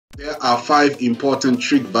There are 5 important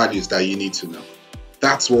trig values that you need to know.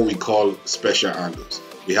 That's what we call special angles.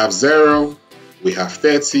 We have 0, we have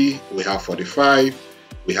 30, we have 45,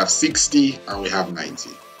 we have 60, and we have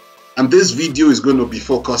 90. And this video is going to be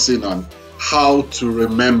focusing on how to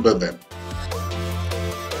remember them.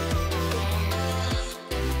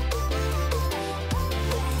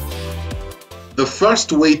 The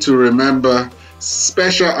first way to remember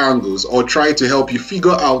special angles, or try to help you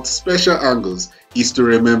figure out special angles, is to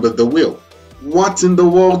remember the wheel. What in the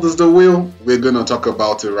world is the wheel? We're going to talk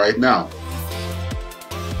about it right now.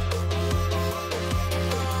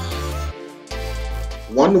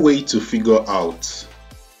 One way to figure out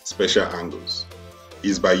special angles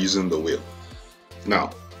is by using the wheel. Now,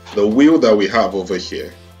 the wheel that we have over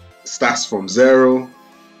here starts from 0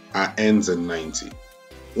 and ends in 90.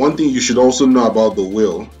 One thing you should also know about the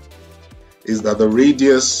wheel is that the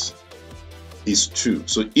radius is 2.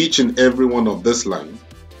 So each and every one of this line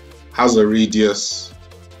has a radius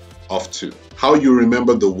of 2. How you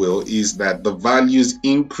remember the wheel is that the values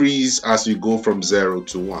increase as you go from 0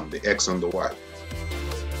 to 1, the x and the y.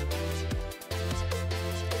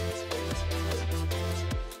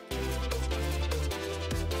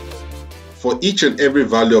 For each and every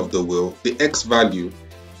value of the wheel, the x value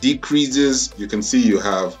decreases. You can see you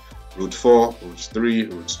have root 4, root 3,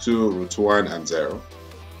 root 2, root 1, and 0.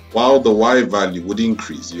 While the y value would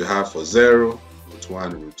increase. You have for 0, root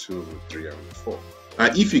 1, root 2, root 3, and root 4. Now,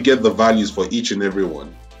 if you get the values for each and every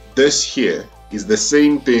one, this here is the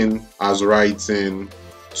same thing as writing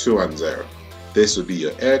 2 and 0. This would be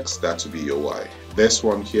your x, that would be your y. This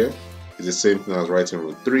one here is the same thing as writing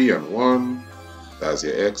root 3 and 1. That's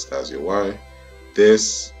your x, that's your y.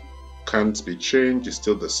 This can't be changed, it's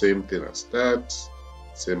still the same thing as that.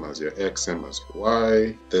 Same as your x, same as your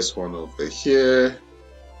y. This one over here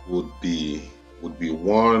would be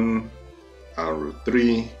 1 and root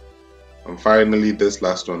 3. And finally, this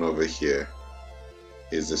last one over here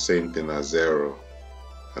is the same thing as 0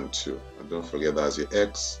 and 2. And don't forget that's your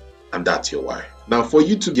x and that's your y. Now, for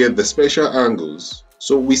you to get the special angles,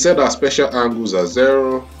 so we said our special angles are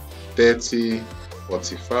 0, 30,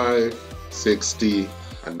 45, 60,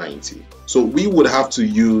 and 90. So we would have to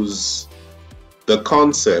use the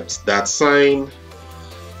concept that sine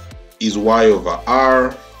is y over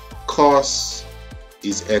r, cos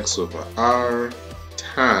is x over r,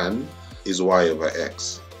 tan is y over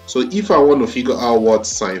x. So if I want to figure out what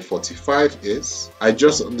sine 45 is, I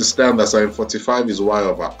just understand that sine 45 is y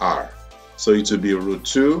over r. So it will be root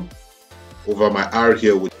 2 over my r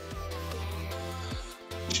here, which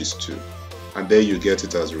is 2. And there you get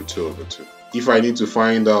it as root 2 over 2. If I need to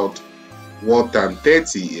find out what tan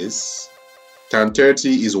 30 is, tan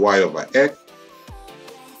 30 is y over x.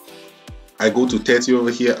 I go to 30 over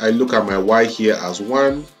here, I look at my y here as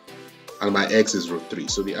 1, and my x is root 3.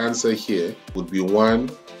 So the answer here would be 1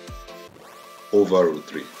 over root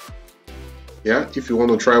 3. Yeah, if you want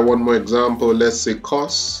to try one more example, let's say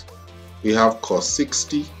cos. We have cos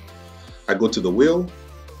 60. I go to the wheel.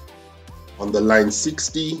 On the line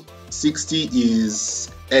 60, 60 is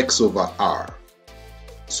x over r.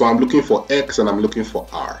 So I'm looking for x and I'm looking for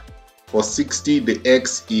r. For 60, the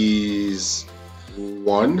x is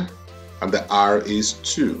 1 and the r is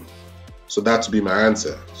 2. So that would be my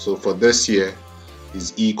answer. So for this here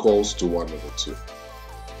is equals to 1 over 2.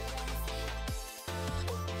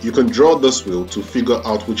 You can draw this wheel to figure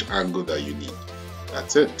out which angle that you need.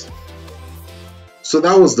 That's it. So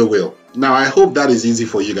that was the wheel. Now I hope that is easy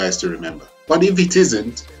for you guys to remember. But if it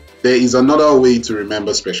isn't, there is another way to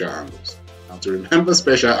remember special angles. Now to remember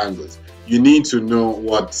special angles, you need to know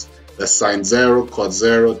what the sine 0, cos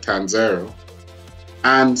 0, tan 0,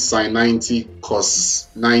 and sine 90, cos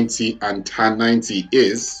 90, and tan 90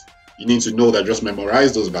 is. You need to know that, just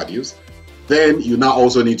memorize those values. Then you now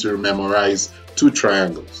also need to memorize 2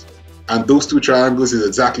 triangles. And those 2 triangles is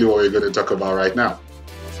exactly what we're going to talk about right now.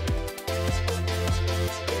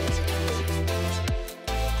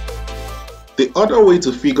 The other way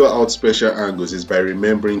to figure out special angles is by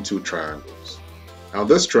remembering 2 triangles. Now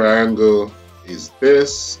this triangle is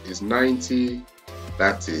 90,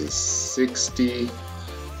 that is 60,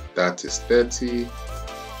 that is 30,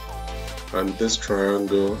 and this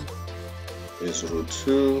triangle is root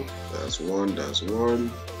 2, that's 1,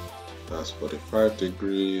 that's 45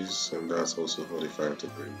 degrees, and that's also 45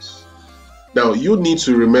 degrees. Now you need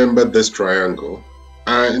to remember this triangle,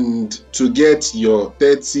 and to get your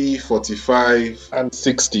 30, 45, and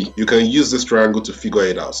 60, you can use this triangle to figure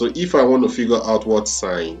it out. So if I want to figure out what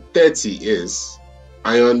sine 30 is,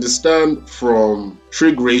 I understand from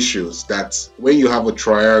trig ratios that when you have a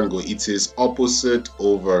triangle, it is opposite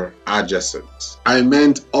over adjacent. I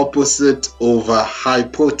meant opposite over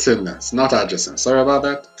hypotenuse, not adjacent. Sorry about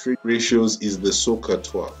that. Trig ratios is the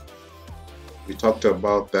SOHCAHTOA. We talked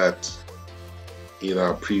about that in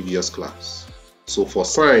our previous class. So for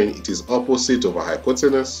sine, it is opposite over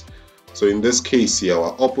hypotenuse. So in this case here,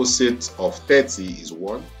 our opposite of 30 is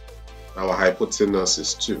 1. Our hypotenuse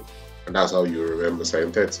is 2. And that's how you remember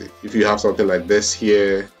sine 30. If you have something like this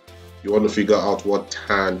here, you want to figure out what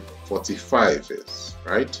tan 45 is,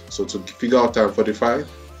 right? So to figure out tan 45,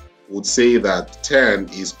 we would say that tan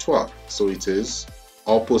is 12. So it is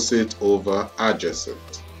opposite over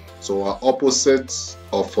adjacent. So our opposite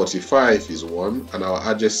of 45 is 1 and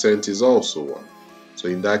our adjacent is also 1. So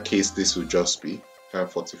in that case, this will just be tan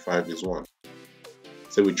 45 is 1.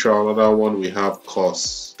 So we try another one, we have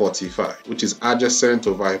cos 45, which is adjacent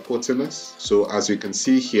over hypotenuse. So as you can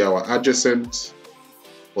see here, our adjacent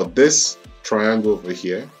for this triangle over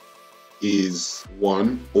here is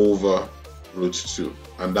 1 over root 2.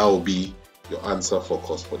 And that will be your answer for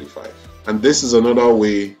cos 45. And this is another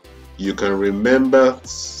way you can remember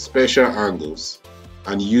special angles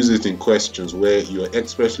and use it in questions where you're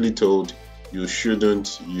expressly told you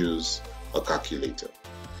shouldn't use a calculator.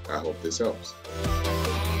 I hope this helps.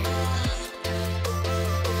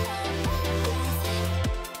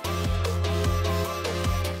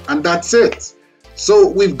 And that's it. So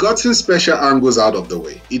we've gotten special angles out of the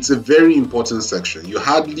way. It's a very important section. You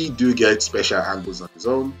hardly do get special angles on its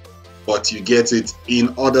own, but you get it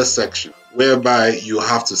in other sections whereby you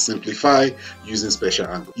have to simplify using special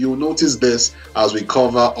angles. You'll notice this as we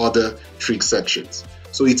cover other trig sections.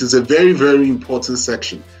 So it is a very, very important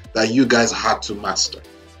section that you guys had to master.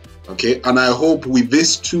 Okay, and I hope with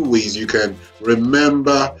these 2 ways you can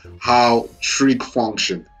remember how trig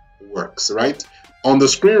function works, right? On the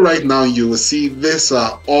screen right now, you will see these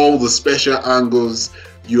are all the special angles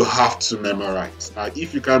you have to memorize. Now,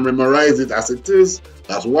 if you can memorize it as it is,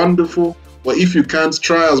 that's wonderful. But if you can't,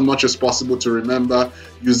 try as much as possible to remember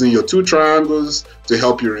using your 2 triangles to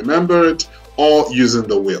help you remember it, or using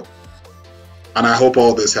the wheel. And I hope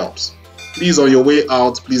all this helps. Please, on your way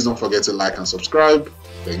out, please don't forget to like and subscribe.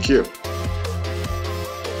 Thank you.